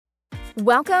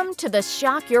Welcome to the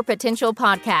Shock Your Potential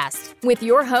podcast with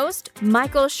your host,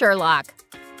 Michael Sherlock.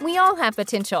 We all have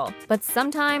potential, but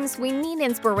sometimes we need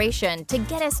inspiration to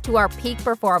get us to our peak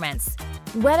performance.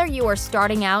 Whether you are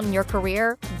starting out in your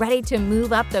career, ready to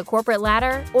move up the corporate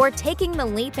ladder, or taking the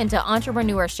leap into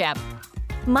entrepreneurship,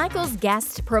 Michael's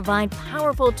guests provide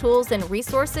powerful tools and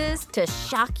resources to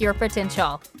shock your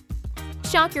potential.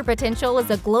 Shock Your Potential is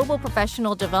a global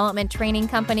professional development training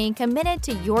company committed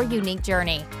to your unique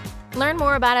journey. Learn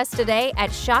more about us today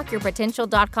at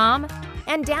shockyourpotential.com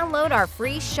and download our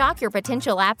free Shock Your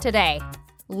Potential app today.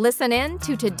 Listen in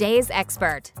to today's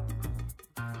expert.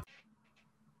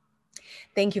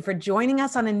 Thank you for joining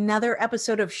us on another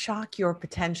episode of Shock Your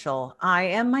Potential. I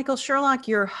am Michael Sherlock,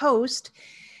 your host.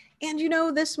 And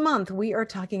this month we are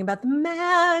talking about the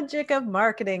magic of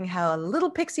marketing, how a little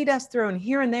pixie dust thrown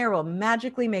here and there will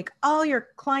magically make all your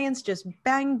clients just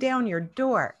bang down your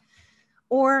door.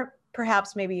 Or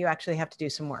perhaps maybe you actually have to do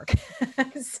some work.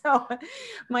 So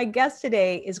my guest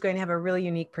today is going to have a really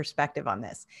unique perspective on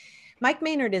this. Mike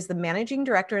Maynard is the managing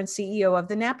director and CEO of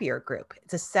the Napier Group.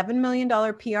 It's a $7 million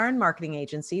PR and marketing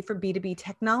agency for B2B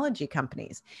technology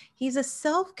companies. He's a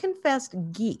self-confessed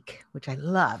geek, which I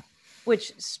love,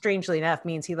 which strangely enough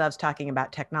means he loves talking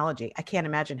about technology. I can't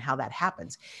imagine how that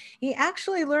happens. He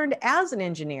actually learned as an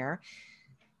engineer,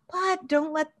 but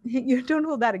don't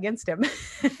hold that against him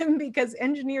because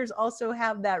engineers also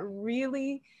have that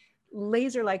really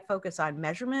laser-like focus on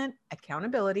measurement,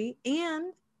 accountability,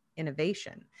 and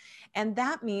innovation. And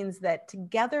that means that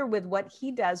together with what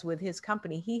he does with his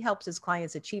company, he helps his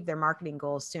clients achieve their marketing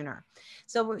goals sooner.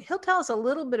 So he'll tell us a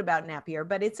little bit about Napier,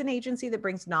 but it's an agency that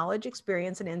brings knowledge,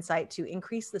 experience, and insight to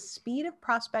increase the speed of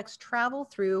prospects travel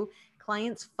through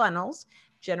clients' funnels,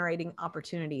 generating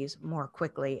opportunities more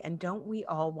quickly. And don't we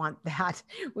all want that?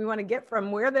 We want to get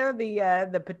from where they're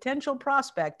the potential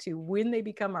prospect to when they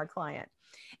become our client.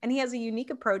 And he has a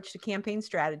unique approach to campaign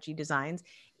strategy designs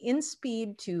in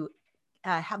speed to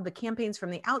have the campaigns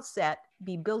from the outset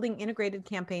be building integrated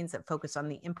campaigns that focus on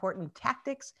the important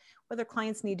tactics, whether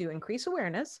clients need to increase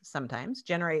awareness, sometimes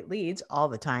generate leads all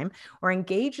the time, or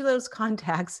engage those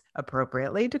contacts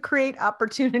appropriately to create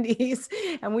opportunities.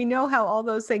 And we know how all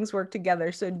those things work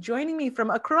together. So joining me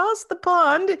from across the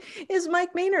pond is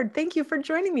Mike Maynard. Thank you for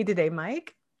joining me today,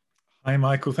 Mike. Hi,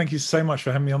 Michael. Thank you so much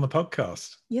for having me on the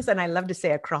podcast. Yes, and I love to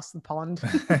say across the pond.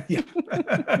 Yeah.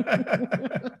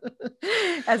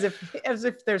 as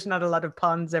if there's not a lot of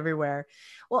ponds everywhere.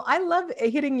 Well, I love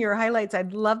hitting your highlights. I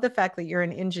love the fact that you're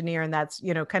an engineer and that's,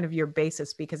 kind of your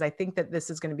basis, because I think that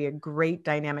this is going to be a great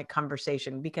dynamic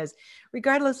conversation, because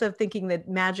regardless of thinking that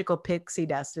magical pixie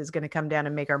dust is going to come down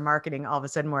and make our marketing all of a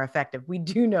sudden more effective, we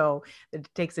do know that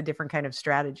it takes a different kind of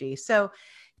strategy. So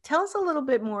tell us a little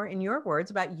bit more in your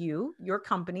words about you, your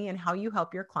company, and how you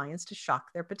help your clients to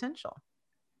shock their potential.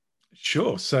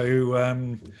 Sure.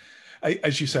 So,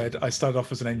 as you said, I started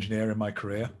off as an engineer in my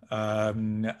career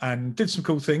and did some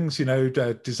cool things,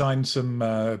 designed some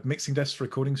mixing desks for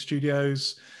recording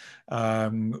studios,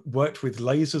 worked with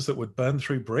lasers that would burn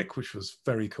through brick, which was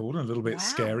very cool and a little bit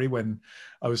scary when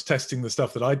I was testing the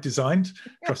stuff that I'd designed,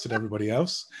 trusted everybody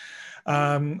else.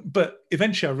 But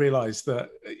eventually I realized that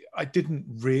I didn't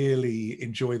really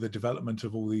enjoy the development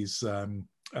of all these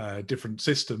different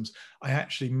systems. I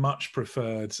actually much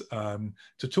preferred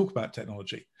to talk about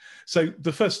technology. So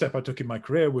the first step I took in my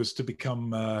career was to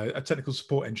become a technical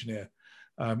support engineer,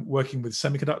 working with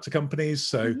semiconductor companies.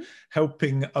 So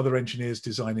helping other engineers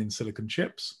design in silicon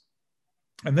chips,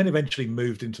 and then eventually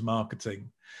moved into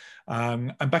marketing.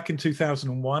 And back in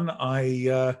 2001,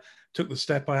 I took the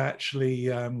step. I actually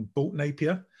bought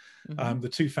Napier. The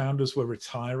two founders were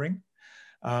retiring.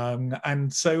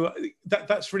 And so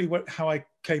that's really how I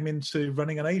came into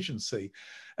running an agency.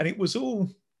 And it was all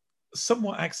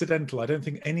somewhat accidental. I don't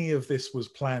think any of this was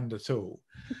planned at all.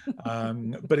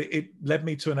 But it led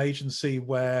me to an agency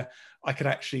where I could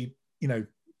actually,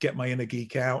 get my inner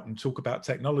geek out and talk about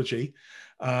technology,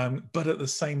 but at the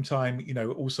same time,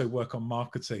 also work on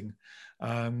marketing.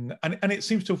 And it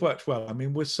seems to have worked well. I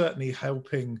mean, we're certainly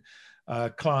helping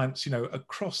clients,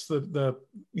 across the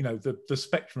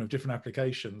spectrum of different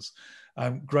applications,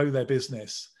 grow their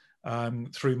business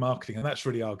through marketing. And that's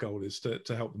really our goal, is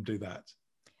to help them do that.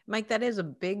 Mike, that is a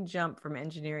big jump from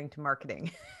engineering to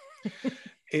marketing.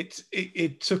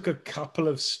 It took a couple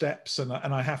of steps, and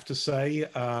I have to say,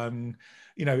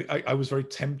 I was very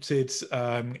tempted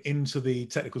into the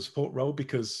technical support role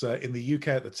because in the UK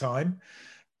at the time,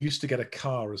 you used to get a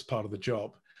car as part of the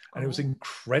job. And it was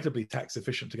incredibly tax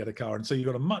efficient to get a car. And so you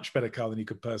got a much better car than you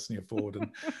could personally afford. And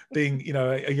being,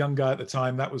 a young guy at the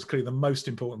time, that was clearly the most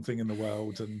important thing in the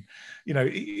world. And,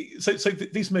 so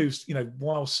these moves,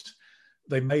 whilst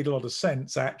they made a lot of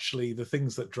sense, actually the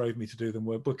things that drove me to do them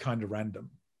were kind of random.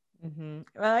 Well,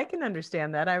 I can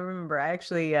understand that. I remember I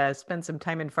actually spent some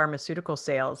time in pharmaceutical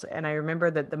sales, and I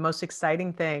remember that the most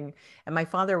exciting thing, and my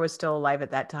father was still alive at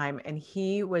that time, and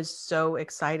he was so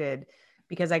excited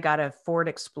because I got a Ford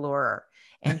Explorer.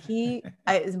 And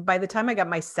by the time I got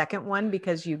my second one,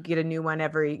 because you get a new one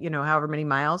every, however many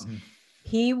miles,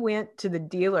 he went to the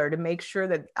dealer to make sure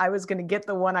that I was going to get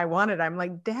the one I wanted. I'm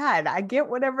like, Dad, I get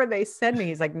whatever they send me.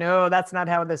 He's like, no, that's not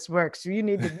how this works. You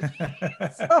need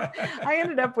to. So I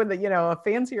ended up with a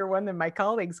fancier one than my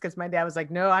colleagues, because my dad was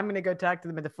like, no, I'm going to go talk to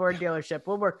them at the Ford dealership.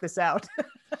 We'll work this out.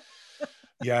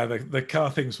 Yeah, the car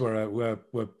things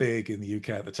were big in the UK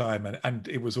at the time, and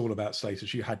it was all about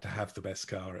status. You had to have the best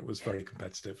car. It was very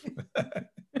competitive.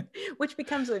 Which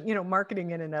becomes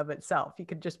marketing in and of itself. You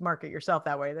could just market yourself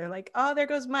that way. They're like, oh, there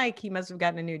goes Mike. He must have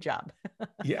gotten a new job.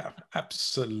 Yeah,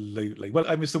 absolutely. Well,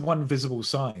 I mean, it's the one visible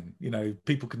sign.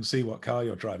 People can see what car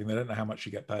you're driving. They don't know how much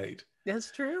you get paid.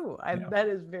 That's true. That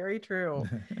is very true.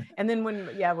 And then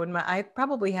I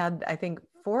probably had, I think,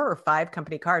 4 or 5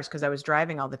 company cars, because I was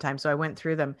driving all the time. So I went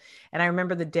through them. And I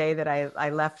remember the day that I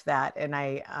left that, and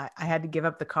I had to give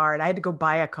up the car, and I had to go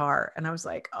buy a car. And I was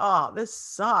like, oh, this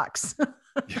sucks.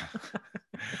 Yeah.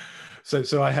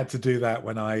 So I had to do that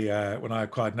when I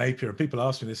acquired Napier, and people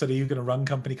asked me, they said, are you going to run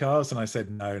company cars? And I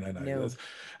said, no.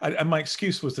 And my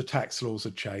excuse was the tax laws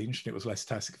had changed and it was less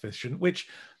tax efficient, which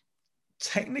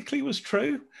technically was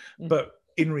true. But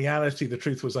in reality, the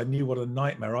truth was I knew what a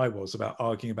nightmare I was about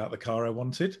arguing about the car I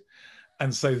wanted.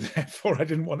 And so therefore I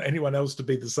didn't want anyone else to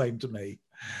be the same to me.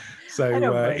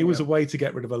 So it was a way to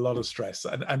get rid of a lot of stress,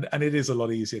 and it is a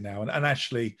lot easier now. And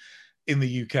actually, in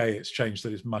the UK, it's changed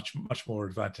that it's much, much more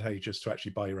advantageous to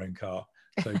actually buy your own car.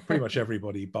 So pretty much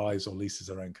everybody buys or leases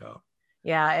their own car.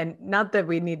 Yeah. And not that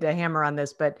we need to hammer on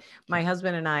this, but my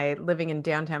husband and I, living in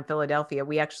downtown Philadelphia,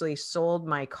 we actually sold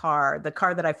my car, the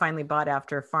car that I finally bought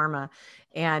after pharma.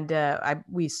 And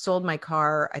we sold my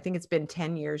car. I think it's been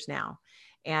 10 years now.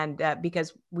 And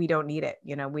because we don't need it,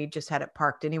 we just had it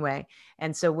parked anyway.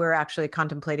 And so we're actually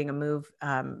contemplating a move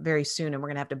very soon, and we're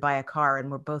going to have to buy a car.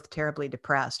 And we're both terribly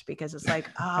depressed, because it's like,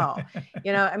 oh,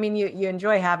 I mean, you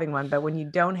enjoy having one, but when you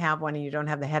don't have one and you don't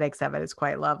have the headaches of it, it's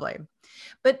quite lovely.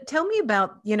 But tell me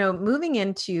about, moving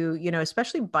into,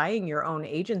 especially buying your own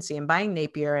agency and buying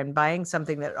Napier and buying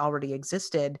something that already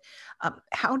existed.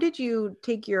 How did you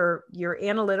take your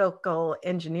analytical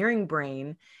engineering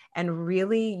brain and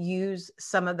really use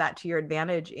some of that to your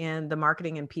advantage in the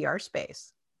marketing and PR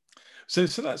space? So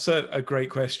that's a great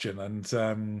question.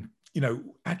 And,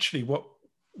 actually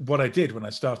what I did when I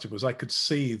started was I could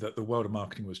see that the world of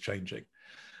marketing was changing.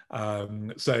 Back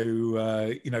at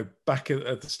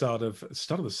the start of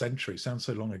the century, sounds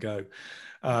so long ago.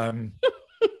 But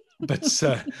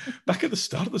back at the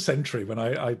start of the century, when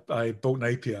I bought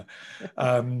Napier,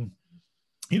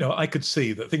 I could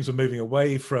see that things were moving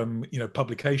away from,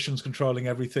 publications controlling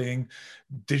everything.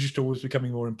 Digital was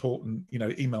becoming more important.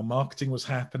 Email marketing was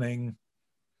happening,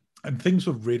 and things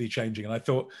were really changing. And I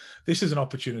thought, this is an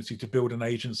opportunity to build an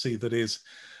agency that is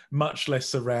much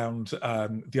less around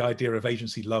the idea of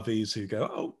agency lovies who go,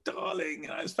 oh, darling,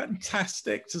 it's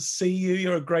fantastic to see you.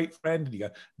 You're a great friend. And you go,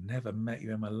 never met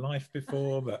you in my life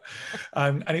before. But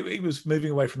and it was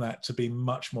moving away from that to be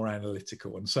much more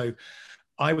analytical. And so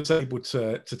I was able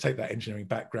to take that engineering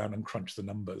background and crunch the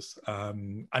numbers.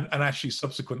 And actually,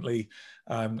 subsequently,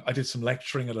 I did some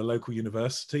lecturing at a local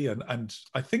university. And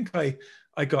I think I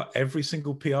got every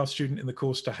single PR student in the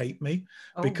course to hate me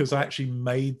because I actually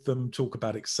made them talk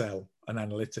about Excel and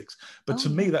analytics. But to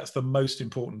me, that's the most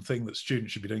important thing that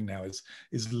students should be doing now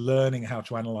is learning how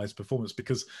to analyze performance,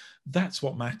 because that's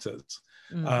what matters.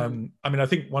 I mean, I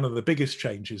think one of the biggest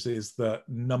changes is that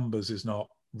numbers is not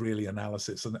really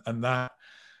analysis, and that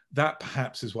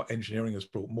perhaps is what engineering has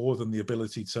brought, more than the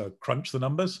ability to crunch the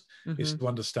numbers, is to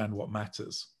understand what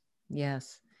matters.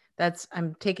 Yes.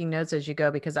 I'm taking notes as you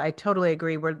go, because I totally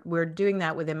agree. We're doing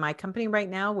that within my company right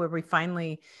now, where we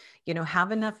finally,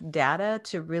 have enough data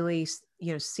to really,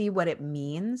 see what it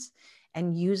means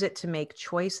and use it to make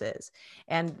choices.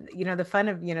 And, the fun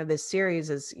of, this series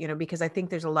is, because I think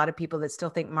there's a lot of people that still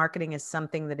think marketing is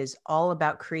something that is all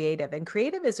about creative, and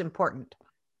creative is important,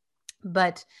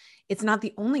 but it's not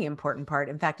the only important part.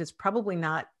 In fact, it's probably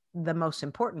not the most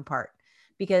important part,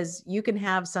 because you can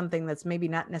have something that's maybe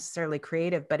not necessarily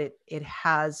creative, but it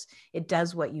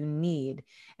does what you need.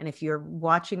 And if you're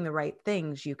watching the right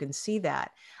things, you can see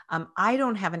that. I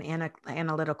don't have an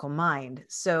analytical mind.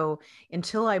 So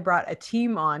until I brought a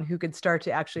team on who could start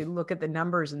to actually look at the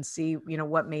numbers and see,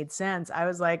 what made sense, I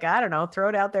was like, I don't know, throw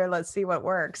it out there. Let's see what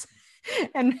works.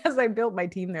 And as I built my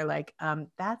team, they're like,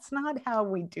 that's not how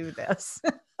we do this.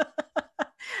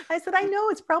 I said, I know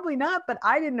it's probably not, but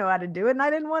I didn't know how to do it and I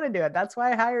didn't want to do it. That's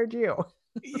why I hired you.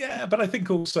 Yeah, but I think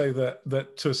also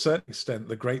that to a certain extent,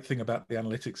 the great thing about the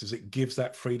analytics is it gives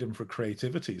that freedom for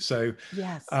creativity. So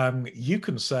yes, you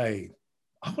can say,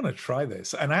 I want to try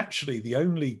this. And actually the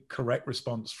only correct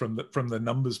response from the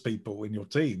numbers people in your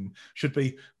team should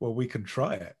be, well, we can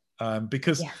try it.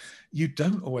 Because yes, you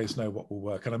don't always know what will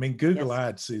work. And I mean, Google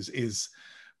yes. Ads is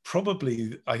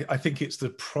probably, I think it's the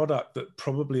product that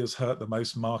probably has hurt the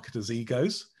most marketers'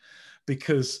 egos,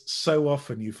 because so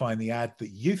often you find the ad that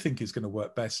you think is going to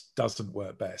work best doesn't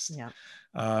work best. Yeah.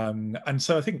 And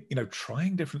so I think,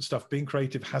 trying different stuff, being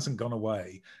creative hasn't gone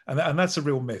away. And that's a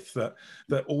real myth,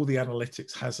 that all the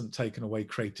analytics hasn't taken away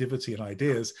creativity and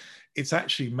ideas. It's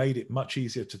actually made it much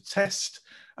easier to test,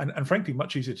 and frankly,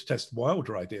 much easier to test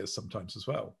wilder ideas sometimes as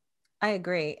well. I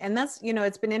agree. And that's,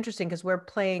 it's been interesting because we're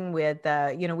playing with,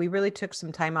 we really took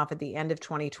some time off at the end of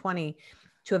 2020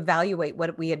 to evaluate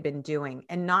what we had been doing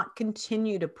and not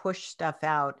continue to push stuff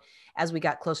out as we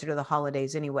got closer to the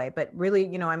holidays anyway. But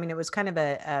really, it was kind of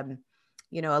a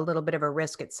little bit of a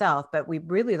risk itself, but we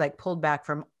really pulled back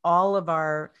from all of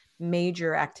our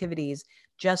major activities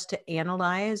just to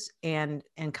analyze and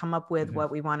come up with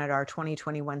what we wanted our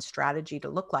 2021 strategy to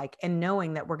look like, and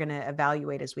knowing that we're going to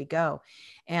evaluate as we go.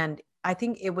 And I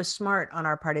think it was smart on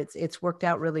our part. It's worked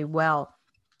out really well.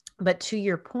 But to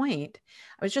your point,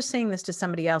 I was just saying this to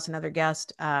somebody else, another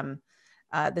guest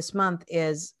this month,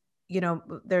 is,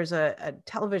 there's a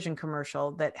television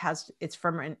commercial that it's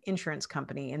from an insurance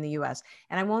company in the US.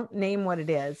 And I won't name what it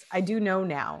is. I do know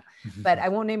now, but I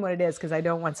won't name what it is because I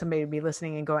don't want somebody to be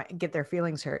listening and go get their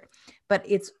feelings hurt. But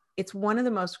it's one of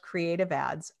the most creative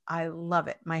ads. I love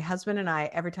it. My husband and I,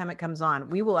 every time it comes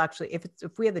on, we will actually,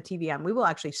 if we have the TV on, we will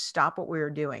actually stop what we were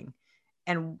doing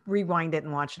and rewind it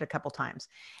and watch it a couple times.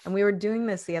 And we were doing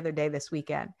this the other day, this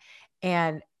weekend.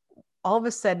 And all of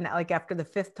a sudden, after the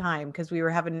fifth time, because we were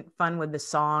having fun with the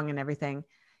song and everything,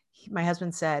 my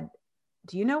husband said,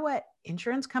 "Do you know what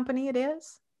insurance company it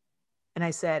is?" And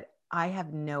I said, "I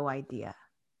have no idea."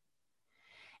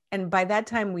 And by that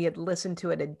time, we had listened to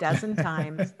it a dozen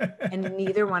times and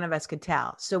neither one of us could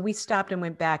tell. So we stopped and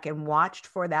went back and watched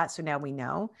for that. So now we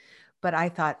know. But I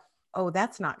thought, oh,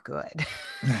 that's not good.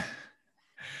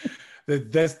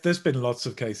 There's been lots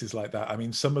of cases like that. I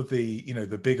mean, some of the,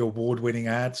 the big award-winning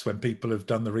ads, when people have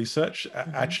done the research,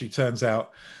 actually turns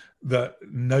out that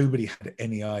nobody had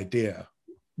any idea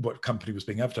what company was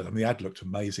being advertised. I mean, the ad looked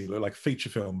amazing. It looked like a feature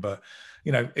film, but,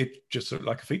 it just looked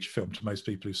like a feature film to most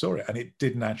people who saw it. And it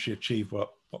didn't actually achieve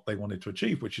what they wanted to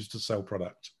achieve, which is to sell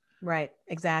product. Right,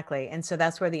 exactly. And so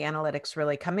that's where the analytics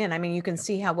really come in. I mean, you can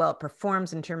see how well it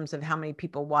performs in terms of how many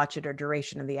people watch it or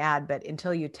duration of the ad, but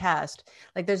until you test,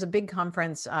 there's a big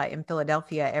conference in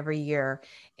Philadelphia every year.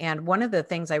 And one of the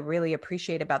things I really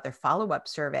appreciate about their follow-up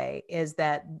survey is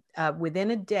that within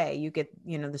a day, you get,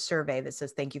 the survey that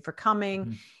says, thank you for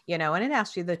coming, and it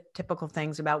asks you the typical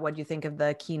things about what you think of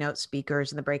the keynote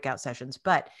speakers and the breakout sessions.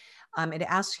 But it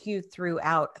asks you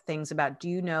throughout things about,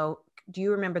 do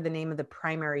you remember the name of the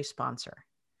primary sponsor?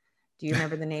 Do you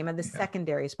remember the name of the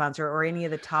secondary sponsor or any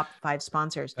of the top 5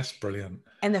 sponsors? That's brilliant.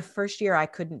 And the first year I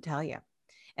couldn't tell you.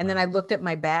 And then I looked at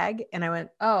my bag and I went,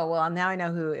 oh, well, now I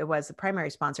know who it was, the primary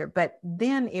sponsor. But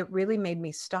then it really made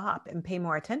me stop and pay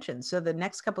more attention. So the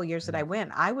next couple of years that I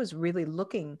went, I was really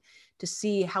looking to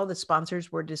see how the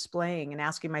sponsors were displaying and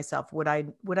asking myself, would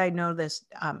I know this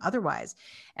otherwise?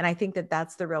 And I think that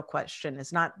that's the real question.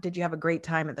 It's not, did you have a great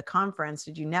time at the conference?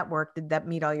 Did you network? Did that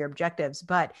meet all your objectives?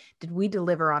 But did we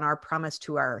deliver on our promise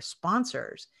to our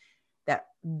sponsors that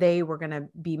they were going to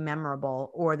be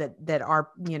memorable, or that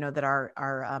our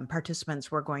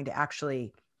participants were going to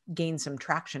actually gain some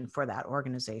traction for that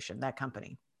organization, that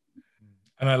company?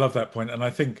 And I love that point. And I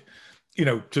think,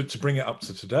 to bring it up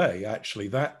to today, actually,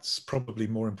 that's probably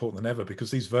more important than ever,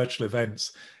 because these virtual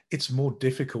events, it's more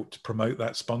difficult to promote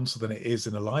that sponsor than it is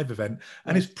in a live event.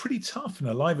 And it's pretty tough in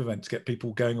a live event to get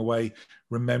people going away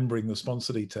remembering the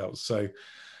sponsor details. So,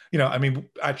 I mean,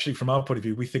 actually, from our point of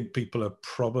view, we think people are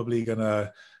probably going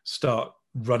to start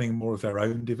running more of their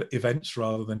own events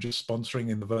rather than just sponsoring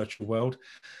in the virtual world.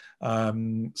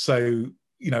 So,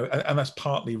 and that's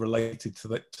partly related to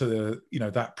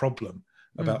that problem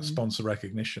about sponsor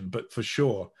recognition. But for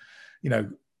sure,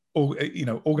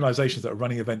 organizations that are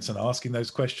running events and asking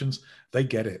those questions, they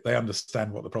get it. They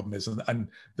understand what the problem is, and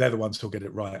they're the ones who'll get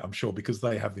it right, I'm sure, because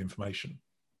they have the information.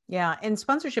 Yeah. And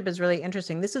sponsorship is really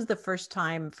interesting. This is the first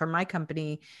time for my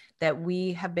company that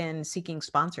we have been seeking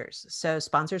sponsors. So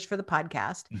sponsors for the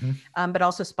podcast, but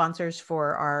also sponsors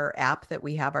for our app that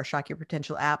we have, our Shock Your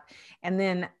Potential app. And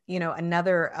then,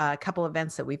 another couple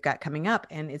events that we've got coming up.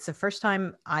 And it's the first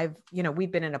time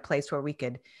we've been in a place where we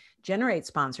could generate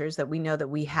sponsors, that we know that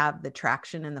we have the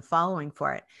traction and the following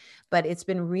for it. But it's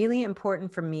been really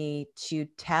important for me to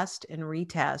test and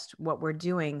retest what we're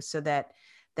doing so that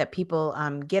people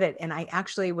get it. And I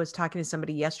actually was talking to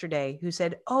somebody yesterday who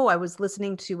said, "Oh, I was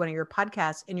listening to one of your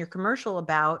podcasts and your commercial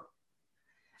about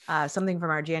something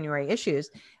from our January issues,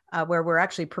 where we're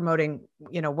actually promoting,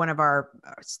 one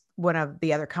of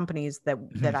the other companies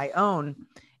that I own."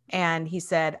 And he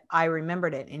said, "I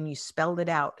remembered it, and you spelled it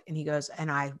out." And he goes, and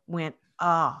I went,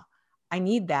 "Oh, I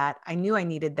need that. I knew I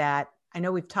needed that. I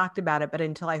know we've talked about it, but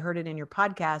until I heard it in your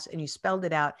podcast and you spelled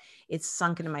it out, it's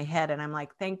sunk into my head." And I'm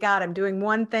like, thank God I'm doing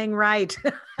one thing right.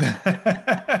 That's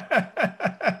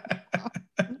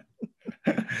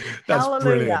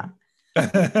Hallelujah.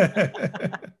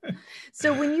 Brilliant.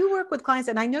 So when you work with clients,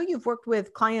 and I know you've worked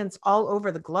with clients all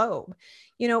over the globe,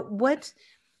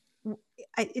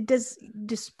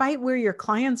 despite where your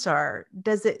clients are,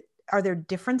 are there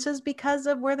differences because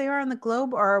of where they are on the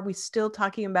globe? Or are we still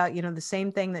talking about, the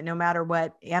same thing, that no matter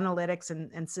what, analytics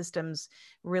and systems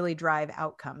really drive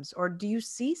outcomes? Or do you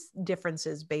see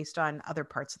differences based on other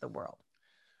parts of the world?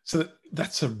 So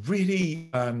that's a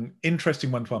really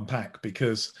interesting one to unpack,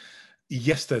 because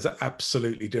yes, there's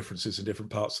absolutely differences in different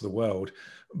parts of the world,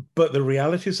 but the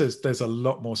reality is there's a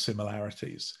lot more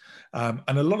similarities. And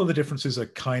a lot of the differences are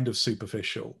kind of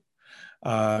superficial.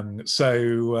 If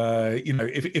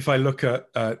I look at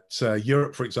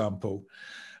Europe, for example,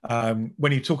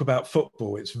 when you talk about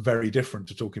football, it's very different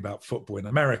to talking about football in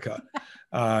America,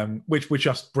 which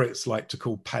us Brits like to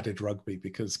call padded rugby,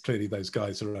 because clearly those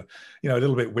guys are a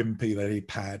little bit wimpy. They need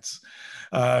pads.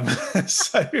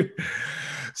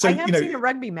 So I have seen a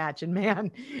rugby match, and man,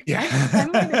 yeah.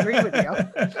 I'm going to agree with you.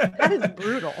 That is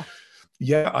brutal.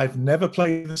 Yeah, I've never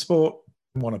played the sport.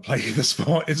 Want to play the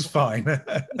sport, it's fine.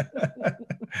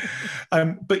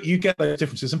 But you get those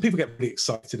differences, and people get really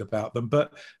excited about them,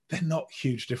 but they're not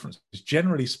huge differences.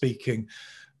 Generally speaking,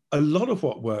 a lot of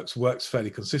what works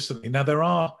fairly consistently. Now, there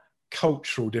are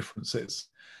cultural differences.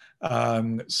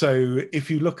 So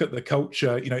if you look at the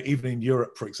culture, even in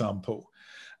Europe, for example,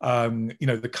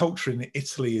 the culture in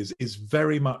Italy is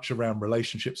very much around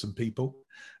relationships and people,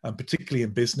 particularly in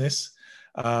business.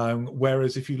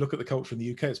 Whereas if you look at the culture in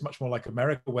the UK, it's much more like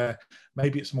America, where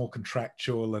maybe it's more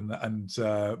contractual and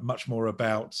much more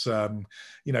about trying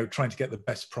to get the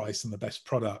best price and the best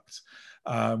product,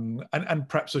 and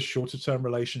perhaps a shorter term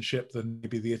relationship than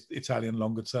maybe the Italian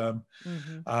longer term.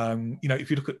 If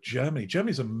you look at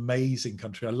Germany's an amazing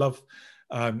country. I love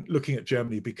looking at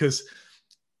Germany, because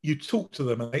you talk to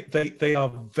them and they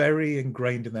are very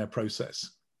ingrained in their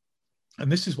process. And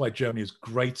this is why Germany is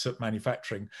great at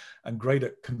manufacturing and great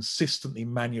at consistently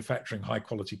manufacturing high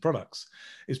quality products,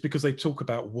 is because they talk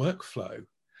about workflow.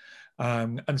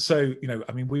 And so,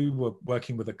 we were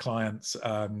working with a client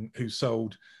who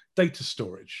sold data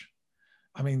storage.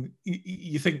 I mean,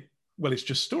 you think, well, it's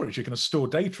just storage. You're going to store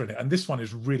data in it. And this one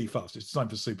is really fast. It's designed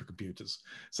for supercomputers.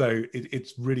 So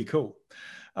it's really cool.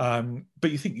 But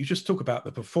you think, you just talk about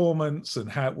the performance and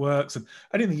how it works.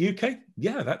 And in the UK,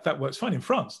 yeah, that works fine. In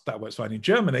France, that works fine. In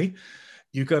Germany,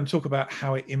 you go and talk about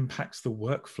how it impacts the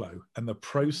workflow and the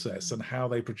process and how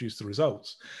they produce the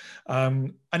results.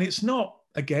 And it's not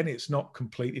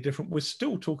completely different. We're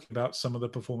still talking about some of the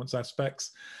performance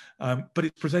aspects, but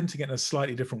it's presenting it in a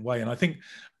slightly different way. And I think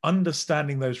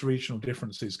understanding those regional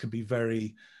differences can be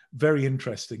very, very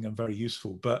interesting and very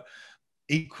useful. But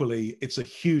equally, it's a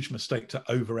huge mistake to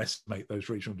overestimate those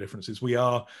regional differences. We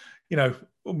are,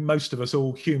 most of us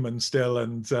all human still,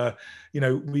 and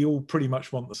we all pretty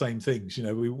much want the same things.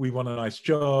 We want a nice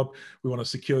job, we want a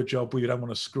secure job, we don't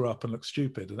want to screw up and look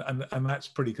stupid, and that's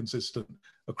pretty consistent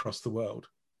across the world.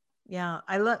 Yeah,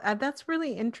 I love that's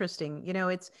really interesting.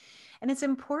 It's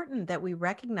important that we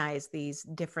recognize these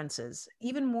differences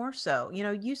even more so.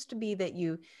 It used to be that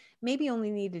you maybe only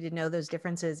needed to know those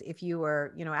differences if you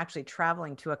were, actually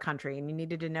traveling to a country, and you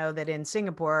needed to know that in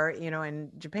Singapore, in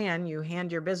Japan, you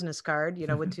hand your business card,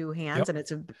 with two hands. Yep.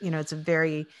 And it's a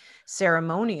very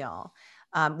ceremonial,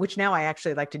 which now I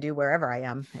actually like to do wherever I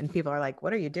am. And people are like,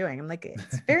 what are you doing? I'm like,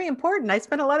 it's very important. I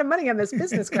spent a lot of money on this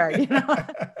business card,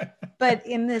 But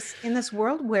in this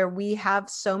world where we have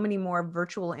so many more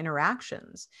virtual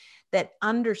interactions, that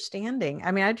understanding,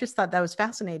 I just thought that was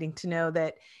fascinating to know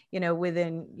that,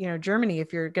 within, Germany,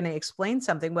 if you're going to explain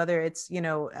something, whether it's,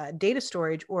 data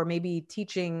storage or maybe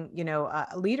teaching,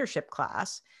 a leadership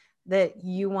class, that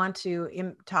you want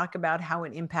to talk about how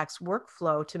it impacts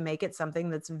workflow to make it something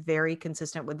that's very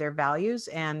consistent with their values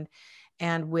and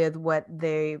with what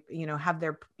they, have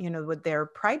their, what they're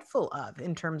prideful of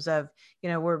in terms of,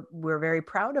 we're very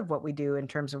proud of what we do in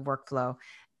terms of workflow.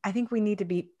 I think we need to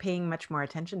be paying much more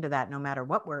attention to that no matter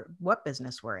what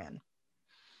business we're in.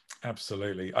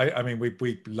 Absolutely. I mean,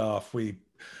 we laugh. We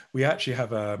actually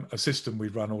have a system we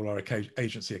run all our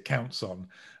agency accounts on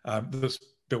that's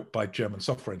built by German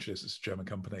software engineers. It's a German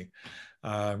company.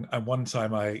 And one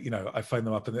time I phoned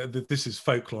them up, and this is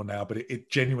folklore now, but it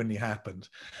genuinely happened.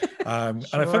 Sure. And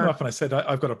I phoned them up and I said,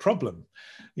 I've got a problem.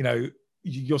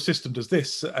 Your system does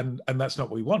this, and that's not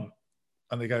what we want.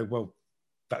 And they go, well,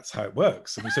 that's how it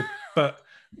works. And we said, but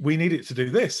we need it to do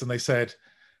this. And they said,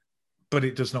 but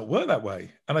it does not work that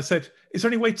way. And I said, is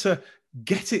there any way to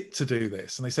get it to do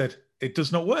this? And they said, it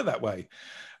does not work that way.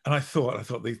 And I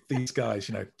thought these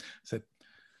guys, said,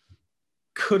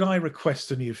 could I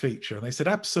request a new feature? And they said,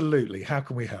 absolutely. How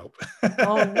can we help?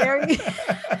 Oh, very.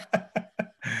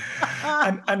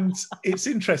 and it's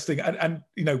interesting. And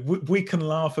we can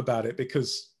laugh about it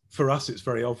because for us, it's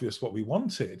very obvious what we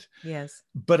wanted. Yes.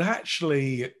 But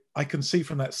actually, I can see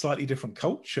from that slightly different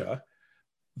culture,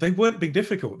 they weren't being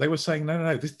difficult. They were saying,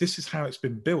 no, this is how it's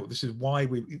been built. This is why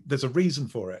there's a reason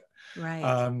for it.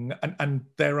 Right. And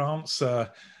their answer,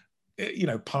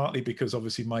 partly because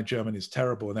obviously my German is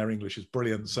terrible and their English is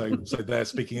brilliant. So they're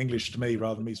speaking English to me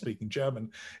rather than me speaking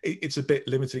German. It's a bit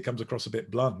limited. It comes across a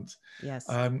bit blunt. Yes.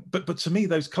 But to me,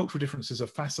 those cultural differences are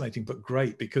fascinating, but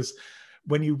great, because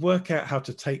when you work out how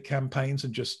to take campaigns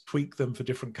and just tweak them for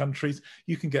different countries,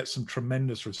 you can get some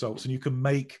tremendous results, and you can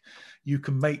make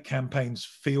campaigns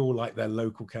feel like they're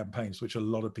local campaigns, which a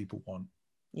lot of people want.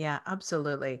 Yeah,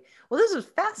 absolutely. Well, this is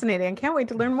fascinating. I can't wait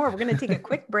to learn more. We're going to take a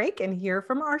quick break and hear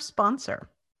from our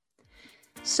sponsor.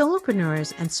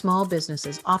 Solopreneurs and small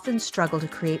businesses often struggle to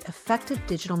create effective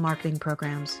digital marketing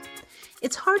programs.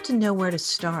 It's hard to know where to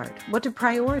start, what to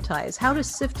prioritize, how to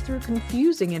sift through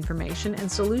confusing information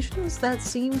and solutions that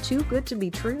seem too good to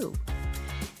be true.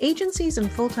 Agencies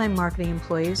and full-time marketing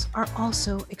employees are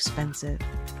also expensive.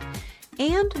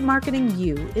 And Marketing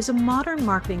You is a modern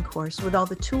marketing course with all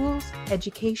the tools,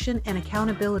 education, and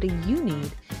accountability you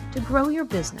need to grow your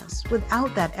business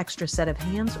without that extra set of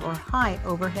hands or high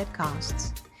overhead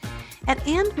costs. At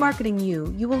And Marketing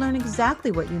You, you will learn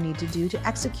exactly what you need to do to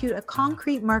execute a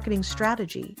concrete marketing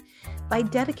strategy by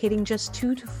dedicating just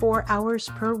 2 to 4 hours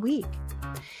per week.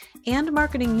 And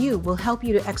Marketing You will help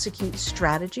you to execute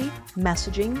strategy,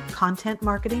 messaging, content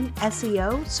marketing,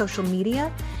 SEO, social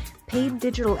media, paid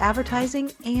digital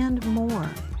advertising, and more.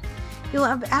 You'll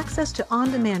have access to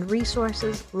on-demand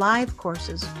resources, live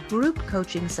courses, group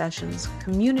coaching sessions,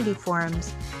 community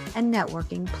forums, and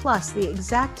networking, plus the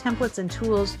exact templates and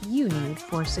tools you need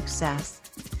for success.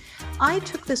 I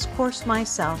took this course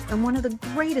myself, and one of the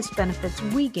greatest benefits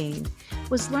we gained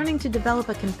was learning to develop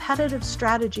a competitive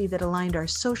strategy that aligned our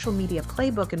social media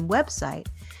playbook and website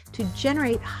to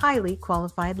generate highly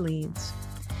qualified leads.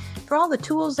 For all the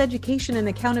tools, education, and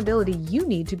accountability you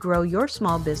need to grow your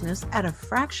small business at a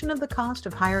fraction of the cost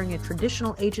of hiring a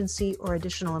traditional agency or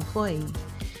additional employee,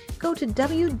 go to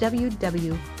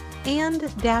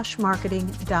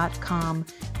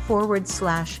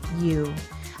www.and-marketing.com/you.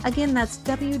 Again, that's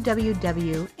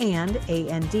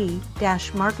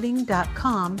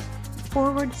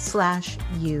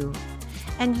www.and-marketing.com/you.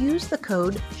 And use the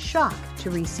code SHOCK to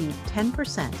receive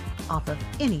 10% off of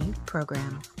any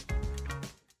program.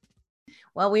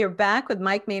 Well, we are back with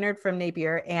Mike Maynard from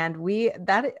Napier, and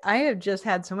I have just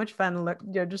had so much fun.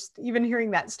 Just even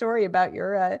hearing that story about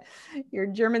your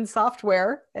German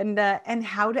software and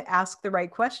how to ask the right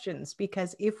questions.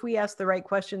 Because if we ask the right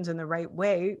questions in the right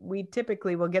way, we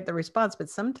typically will get the response. But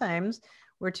sometimes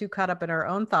we're too caught up in our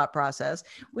own thought process,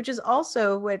 which is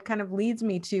also what kind of leads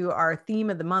me to our theme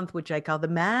of the month, which I call the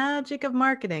magic of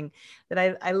marketing.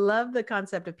 That I love the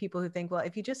concept of people who think, well,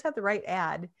 if you just have the right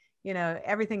ad,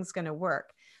 everything's going to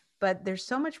work. But there's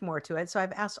so much more to it. So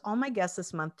I've asked all my guests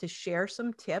this month to share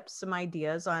some tips, some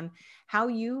ideas on how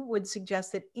you would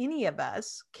suggest that any of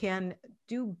us can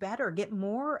do better, get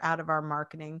more out of our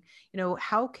marketing.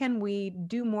 How can we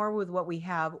do more with what we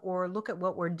have, or look at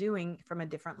what we're doing from a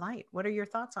different light? What are your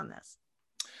thoughts on this?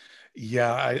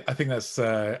 Yeah, I think that's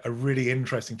a really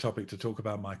interesting topic to talk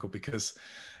about, Michael, because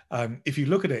if you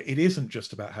look at it, it isn't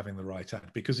just about having the right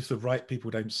ad, because if the right people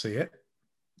don't see it,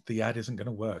 the ad isn't going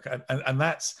to work. And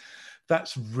that's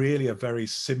really a very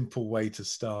simple way to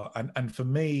start. And for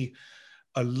me,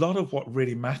 a lot of what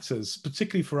really matters,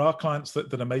 particularly for our clients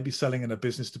that are maybe selling in a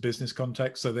business to business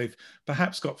context, so they've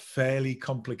perhaps got fairly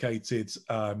complicated,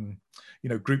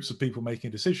 groups of people making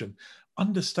a decision.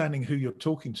 understanding who you're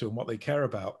talking to and what they care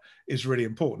about is really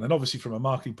important. And obviously from a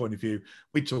marketing point of view,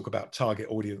 we talk about target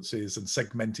audiences and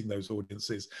segmenting those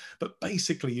audiences, but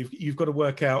basically you've got to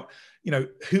work out,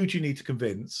 who do you need to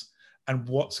convince and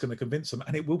what's going to convince them.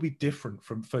 And it will be different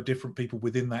for different people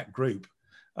within that group,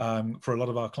 for a lot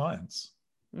of our clients.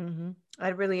 Mm-hmm.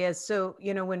 It really is. So,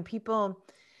 when people,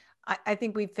 I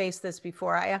think we've faced this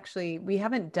before. We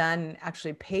haven't done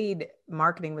actually paid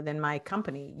marketing within my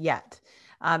company yet,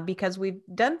 because we've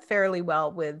done fairly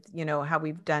well with, how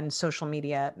we've done social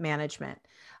media management.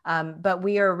 But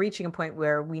we are reaching a point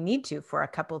where we need to, for a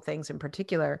couple of things in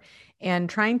particular, and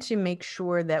trying to make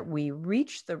sure that we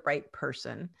reach the right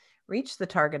person, reach the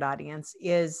target audience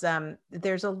is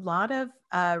there's a lot of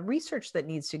research that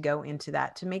needs to go into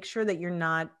that to make sure that you're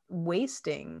not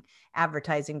wasting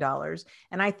advertising dollars.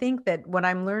 And I think that what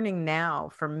I'm learning now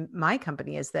from my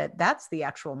company is that that's the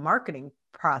actual marketing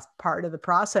part of the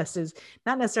process, is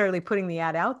not necessarily putting the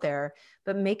ad out there,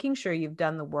 but making sure you've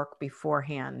done the work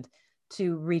beforehand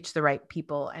to reach the right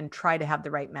people and try to have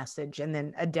the right message, and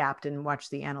then adapt and watch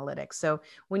the analytics. So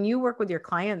when you work with your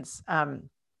clients,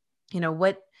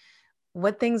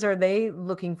 what things are they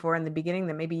looking for in the beginning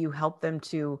that maybe you help them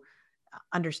to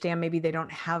understand? Maybe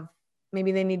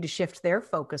they need to shift their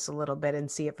focus a little bit and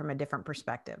see it from a different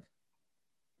perspective.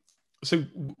 So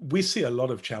we see a lot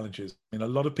of challenges. A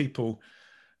lot of people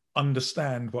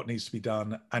understand what needs to be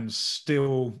done and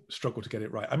still struggle to get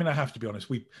it right. I have to be honest,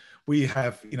 we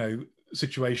have,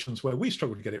 situations where we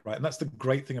struggle to get it right. And that's the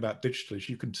great thing about digital, is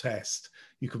you can test,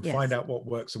 you can find out what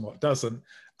works and what doesn't,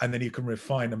 and then you can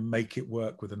refine and make it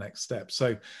work with the next step.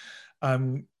 So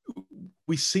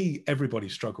we see everybody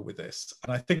struggle with this.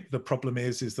 And I think the problem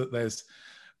is that there's,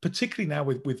 particularly now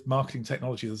with marketing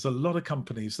technology, there's a lot of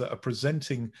companies that are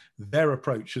presenting their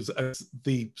approach as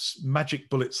the magic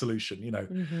bullet solution,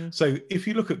 Mm-hmm. So if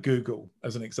you look at Google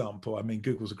as an example,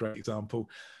 Google's a great example.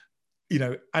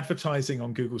 Advertising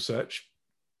on Google search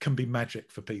can be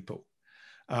magic for people.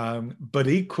 But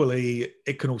equally,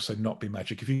 it can also not be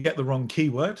magic. If you get the wrong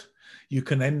keyword, you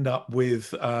can end up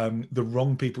with the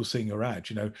wrong people seeing your ad.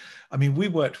 We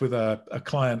worked with a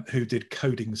client who did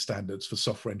coding standards for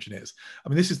software engineers.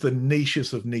 This is the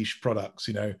niches of niche products,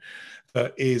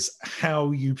 that is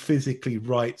how you physically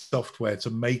write software to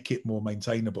make it more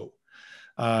maintainable.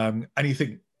 And you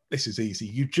think, this is easy.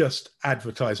 You just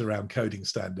advertise around coding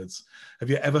standards. Have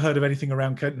you ever heard of anything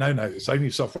around code? No, it's only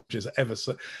software engineers ever.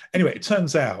 So anyway, it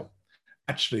turns out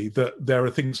actually that there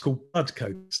are things called blood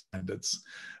coding standards.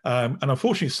 And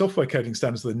unfortunately, software coding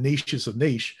standards are the niches of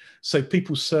niche. So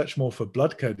people search more for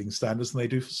blood coding standards than they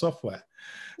do for software.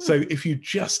 So if you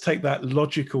just take that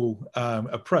logical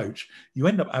approach, you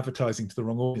end up advertising to the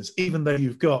wrong audience, even though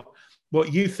you've got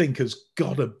what you think has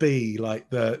got to be like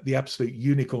the absolute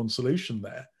unicorn solution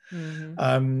there.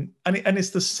 Mm-hmm. And it's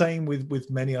the same with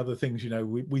many other things.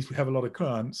 We have a lot of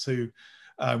clients who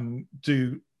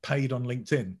do paid on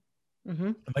LinkedIn. Mm-hmm.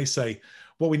 And they say,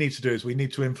 what we need to do is we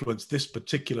need to influence this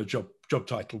particular job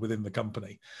title within the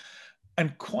company.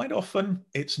 And quite often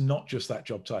it's not just that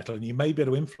job title. And you may be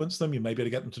able to influence them, you may be able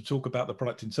to get them to talk about the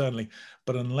product internally,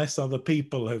 but unless other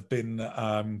people have been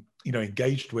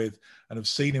engaged with and have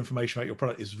seen information about your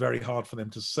product, it's very hard for them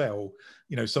to sell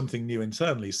something new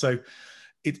internally. So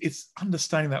it's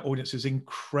understanding that audience is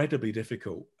incredibly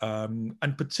difficult,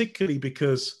 and particularly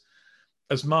because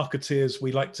as marketeers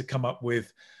we like to come up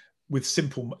with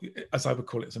simple, as I would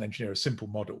call it as an engineer, a simple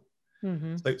model.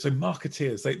 Mm-hmm. So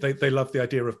marketeers, they love the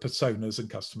idea of personas and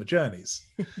customer journeys,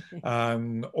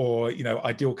 or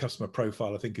ideal customer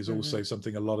profile. I think is also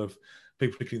something a lot of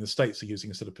people, particularly in the States, are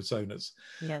using instead of personas.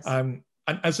 Yes.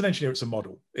 And as an engineer, it's a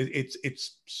model.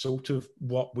 It's sort of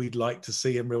what we'd like to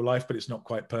see in real life, but it's not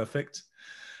quite perfect.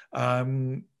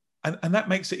 And that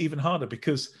makes it even harder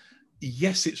because,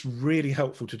 yes, it's really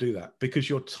helpful to do that because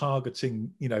you're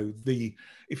targeting,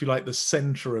 if you like, the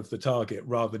center of the target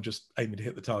rather than just aiming to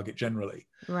hit the target generally.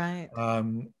 Right.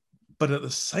 But at the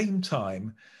same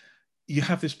time, you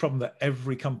have this problem that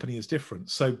every company is different.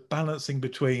 So balancing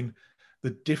between the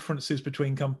differences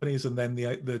between companies and then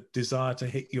the desire to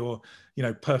hit your,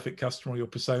 perfect customer or your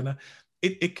persona,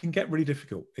 it can get really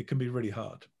difficult. It can be really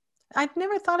hard. I've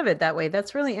never thought of it that way.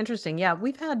 That's really interesting. Yeah,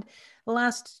 we've had the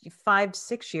last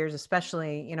 5-6 years,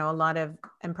 especially, a lot of,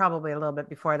 and probably a little bit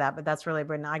before that, but that's really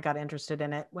when I got interested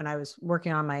in it when I was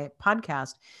working on my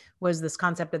podcast, was this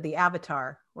concept of the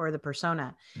avatar or the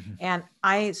persona. Mm-hmm. And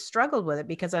I struggled with it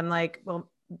because I'm like, well,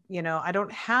 I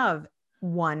don't have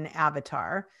one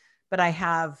avatar, but I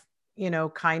have,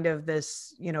 kind of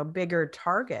this, bigger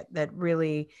target that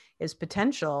really is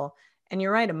potential. And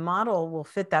you're right, a model will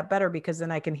fit that better because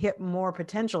then I can hit more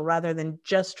potential rather than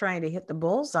just trying to hit the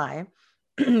bullseye.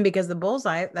 Because the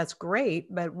bullseye, that's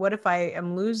great. But what if I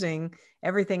am losing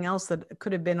everything else that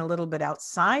could have been a little bit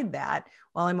outside that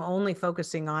while I'm only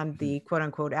focusing on the quote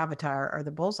unquote avatar or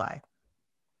the bullseye?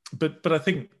 But I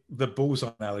think the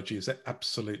bullseye analogy is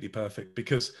absolutely perfect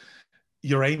because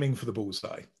you're aiming for the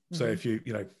bullseye. So if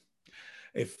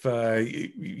if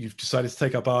you've decided to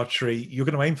take up archery, you're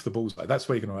going to aim for the bullseye. That's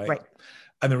where you're going to aim. Right.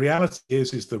 And the reality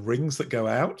is the rings that go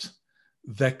out,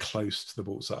 they're close to the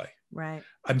bullseye. Right.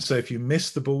 And so if you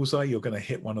miss the bullseye, you're going to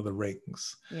hit one of the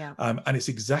rings. Yeah. And it's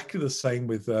exactly the same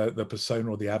with the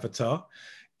persona or the avatar.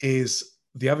 Is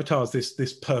the avatar is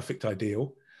this perfect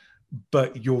ideal,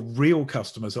 but your real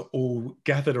customers are all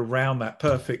gathered around that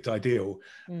perfect ideal,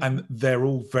 and they're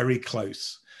all very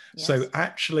close. Yes. So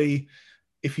actually,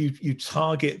 if you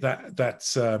target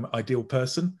that ideal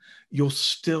person, you'll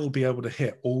still be able to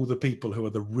hit all the people who are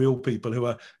the real people who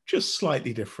are just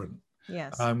slightly different.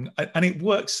 Yes. And it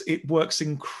works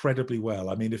incredibly well.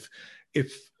 I mean,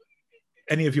 if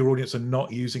any of your audience are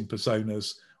not using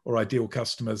personas or ideal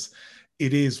customers,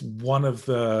 it is one of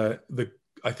the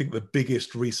I think the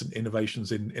biggest recent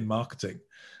innovations in marketing,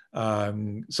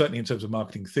 certainly in terms of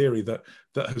marketing theory, that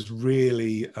has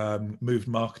really moved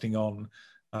marketing on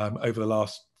over the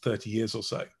last 30 years or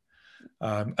so.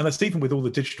 And that's even with all the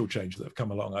digital changes that have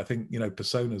come along. I think,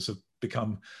 personas have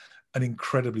become an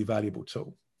incredibly valuable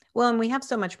tool. Well, and we have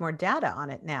so much more data on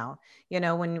it now,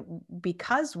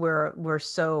 because we're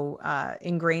so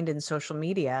ingrained in social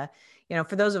media.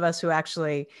 For those of us who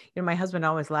actually, my husband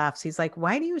always laughs. He's like,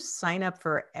 why do you sign up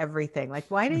for everything? Like,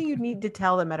 why do you need to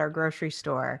tell them at our grocery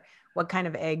store what kind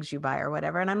of eggs you buy or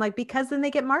whatever? And I'm like, because then they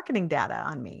get marketing data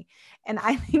on me. And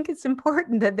I think it's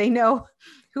important that they know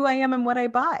who I am and what I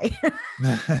buy.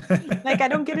 Like, I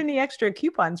don't get any extra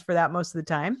coupons for that most of the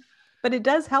time, but it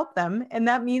does help them. And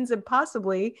that means that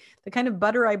possibly the kind of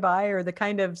butter I buy or the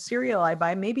kind of cereal I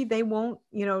buy, maybe they won't,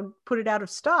 put it out of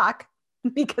stock,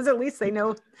 because at least they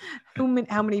know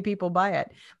how many people buy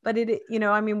it. But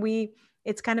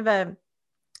it's kind of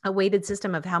a weighted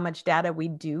system of how much data we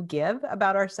do give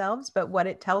about ourselves, but what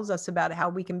it tells us about how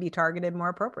we can be targeted more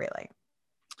appropriately.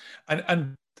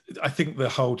 And I think the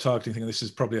whole targeting thing, and this is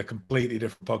probably a completely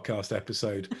different podcast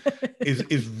episode,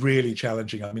 is really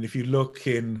challenging. I mean, if you look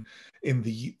in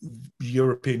the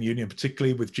European Union,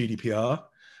 particularly with GDPR,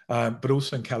 but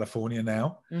also in California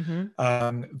now,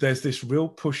 there's this real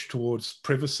push towards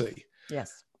privacy.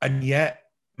 Yes. And yet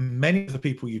many of the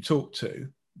people you talk to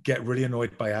get really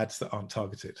annoyed by ads that aren't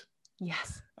targeted.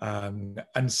 Yes.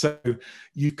 And so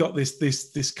you've got this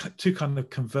two kind of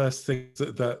converse things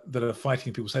that are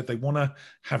fighting. People say they want to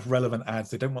have relevant ads.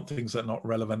 They don't want things that are not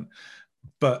relevant,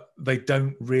 but they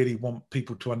don't really want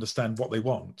people to understand what they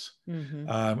want. And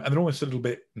they're almost a little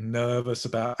bit nervous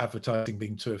about advertising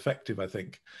being too effective, I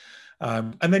think.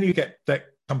 And then you get that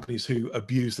companies who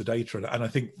abuse the data. And I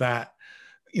think that,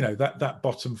 that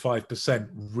bottom 5%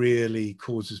 really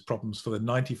causes problems for the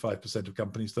 95% of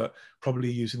companies that are probably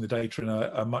using the data in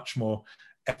a much more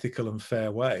ethical and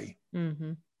fair way.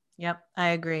 Yep, I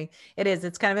agree. It is.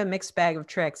 It's kind of a mixed bag of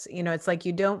tricks. It's like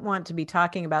you don't want to be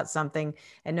talking about something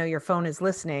and know your phone is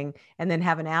listening and then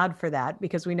have an ad for that,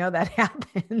 because we know that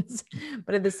happens.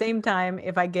 But at the same time,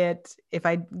 if I get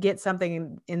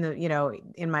something in the,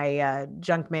 in my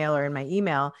junk mail or in my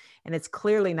email, and it's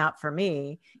clearly not for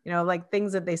me, like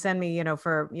things that they send me,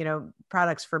 for,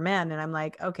 products for men. And I'm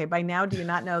like, okay, by now, do you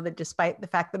not know that despite the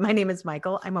fact that my name is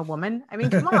Michael, I'm a woman? I mean,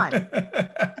 come on.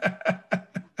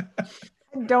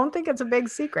 I don't think it's a big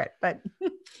secret, but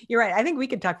you're right. I think we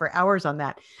could talk for hours on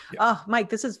that. Yeah. Oh, Mike,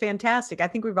 this is fantastic. I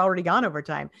think we've already gone over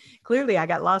time. Clearly, I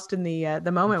got lost in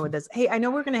the moment with this. Hey, I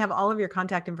know we're going to have all of your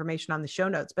contact information on the show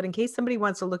notes, but in case somebody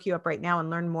wants to look you up right now and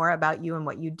learn more about you and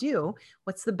what you do,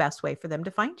 what's the best way for them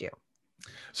to find you?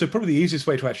 So probably the easiest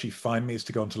way to actually find me is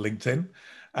to go onto LinkedIn.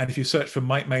 And if you search for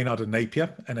Mike Maynard and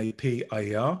Napier,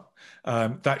 Napier,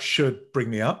 that should bring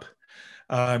me up.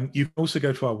 You can also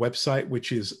go to our website,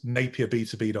 which is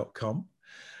napierb2b.com.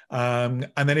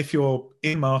 And then if you're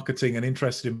in marketing and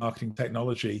interested in marketing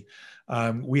technology,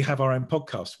 we have our own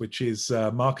podcast, which is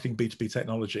Marketing B2B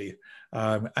Technology.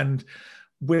 And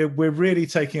we're really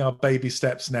taking our baby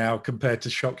steps now compared to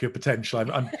Shock Your Potential.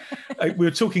 We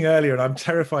were talking earlier, and I'm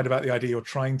terrified about the idea you're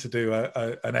trying to do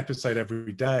an episode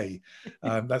every day.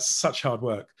 That's such hard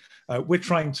work. We're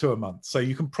trying 2 a month, so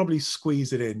you can probably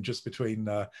squeeze it in just between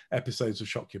episodes of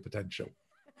Shock Your Potential.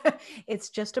 It's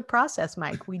just a process,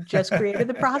 Mike. We just created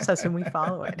the process and we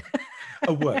follow it.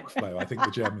 A workflow, I think the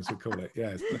Germans would call it.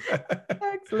 Yes.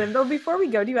 Excellent. Well, before we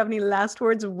go, do you have any last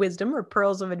words of wisdom or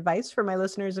pearls of advice for my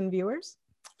listeners and viewers?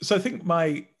 So I think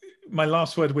my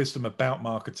last word of wisdom about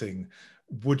marketing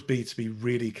would be to be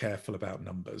really careful about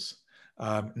numbers.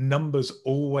 Numbers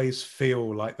always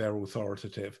feel like they're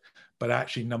authoritative, but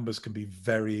actually numbers can be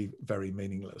very, very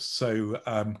meaningless. So,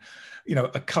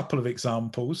 a couple of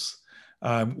examples.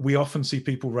 We often see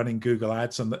people running Google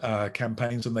ads and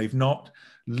campaigns, and they've not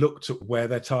looked at where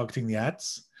they're targeting the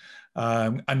ads.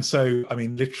 And so, I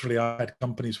mean, literally, I had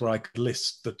companies where I could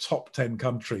list the top 10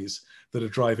 countries that are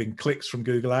driving clicks from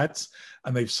Google ads,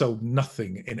 and they've sold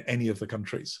nothing in any of the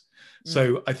countries.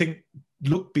 So I think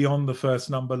look beyond the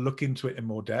first number, look into it in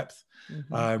more depth.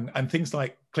 And things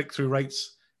like click-through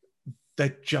rates,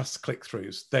 they're just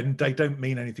click-throughs. Then they don't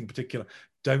mean anything particular.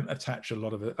 Don't attach a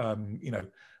lot of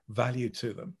value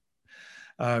to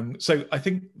them. So I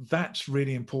think that's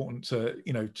really important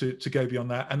to go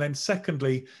beyond that. And then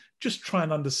secondly, just try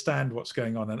and understand what's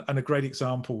going on. And a great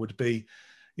example would be,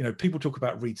 people talk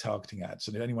about retargeting ads,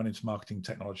 and anyone into marketing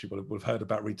technology will have heard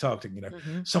about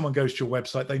retargeting. Someone goes to your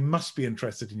website, they must be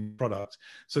interested in your product.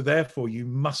 So therefore you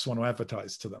must want to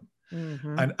advertise to them.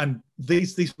 And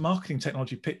these marketing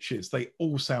technology pitches, they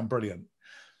all sound brilliant.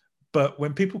 But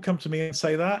when people come to me and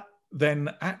say that, then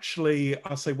actually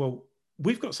I'll say, well,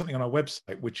 we've got something on our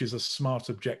website, which is a smart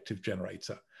objective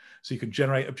generator. So you can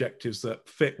generate objectives that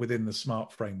fit within the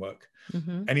SMART framework.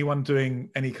 Anyone doing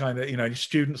any kind of, any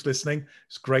students listening,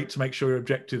 it's great to make sure your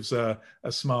objectives are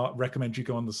SMART. Recommend you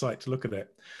go on the site to look at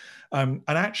it. And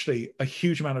actually a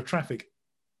huge amount of traffic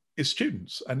is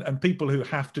students and people who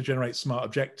have to generate SMART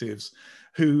objectives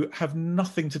who have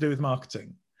nothing to do with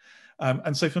marketing.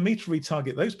 And so for me to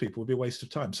retarget those people would be a waste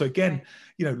of time. So again,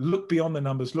 look beyond the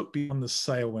numbers, look beyond the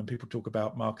sale when people talk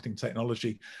about marketing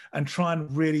technology, and try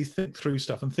and really think through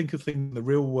stuff and think of things in the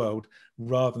real world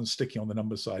rather than sticking on the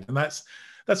number side. And that's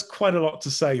quite a lot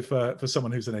to say for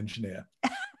someone who's an engineer.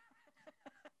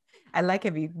 I like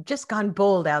if you've just gone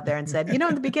bold out there and said, in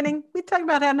the beginning, we talked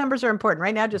about how numbers are important.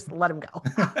 Right now, just let them go.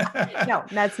 No,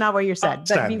 that's not what you said.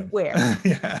 But beware.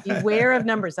 Beware of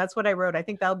numbers. That's what I wrote. I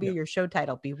think that'll be your show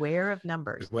title. Beware of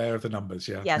numbers. Beware of the numbers,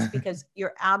 yeah. Yes, because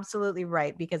you're absolutely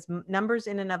right. Because numbers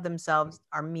in and of themselves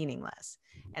are meaningless.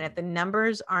 And if the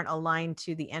numbers aren't aligned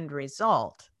to the end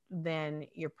result, then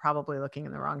you're probably looking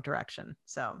in the wrong direction.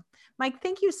 So, Mike,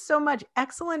 thank you so much.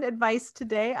 Excellent advice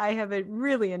today. I have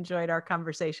really enjoyed our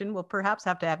conversation. We'll perhaps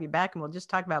have to have you back and we'll just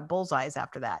talk about bullseyes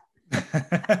after that.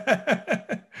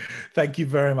 Thank you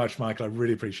very much, Michael. I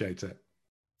really appreciate it.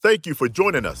 Thank you for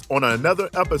joining us on another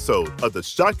episode of the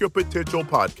Shock Your Potential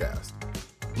podcast.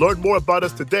 Learn more about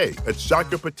us today at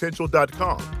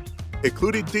shockyourpotential.com,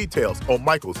 including details on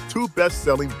Michael's 2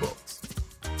 best-selling books.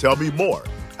 Tell me more.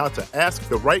 How to ask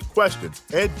the right questions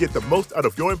and get the most out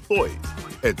of your employees,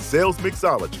 and Sales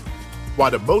Mixology, why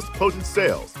the most potent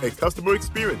sales and customer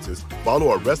experiences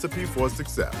follow a recipe for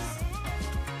success.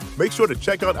 Make sure to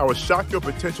check out our Shock Your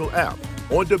Potential app,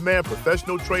 on-demand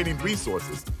professional training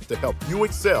resources to help you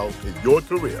excel in your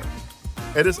career.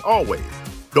 And as always,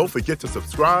 don't forget to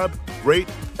subscribe, rate,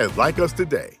 and like us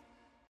today.